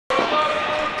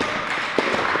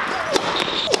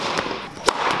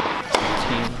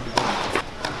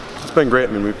It's been great.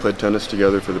 I mean, we've played tennis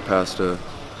together for the past,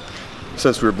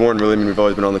 since we were born, really. I mean, we've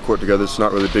always been on the court together. It's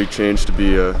not really a big change to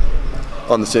be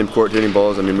on the same court hitting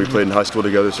balls. I mean, we played in high school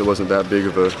together, so it wasn't that big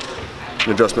of an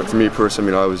adjustment for me personally.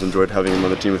 I mean, I always enjoyed having him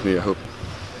on the team with me. I hope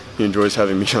he enjoys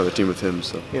having me on the team with him,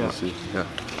 so yeah. We'll see. Yeah.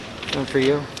 And for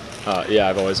you? Yeah,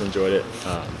 I've always enjoyed it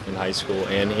in high school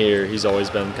and here. He's always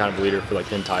been kind of a leader for like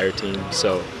the entire team,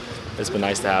 so it's been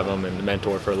nice to have him and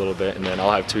mentor for a little bit, and then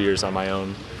I'll have 2 years on my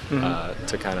own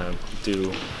to kind of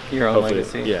do your own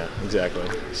legacy. Yeah, exactly.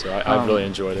 So I've really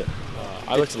enjoyed it.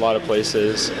 I looked at a lot of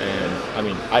places, and I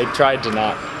mean, I tried to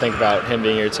not think about him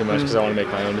being here too much because I want to make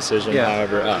my own decision. Yeah.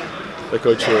 However, the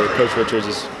coach here, Coach Richards,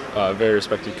 is a very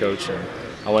respected coach, and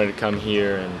I wanted to come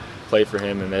here and play for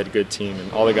him, and they had a good team, and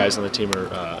all the guys on the team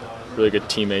are really good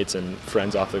teammates and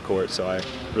friends off the court, so I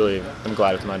really am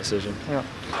glad with my decision. Yeah.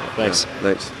 Thanks. Yeah,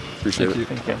 thanks. Appreciate it.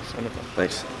 Thank you.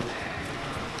 Thanks.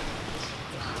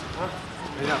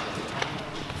 Yeah.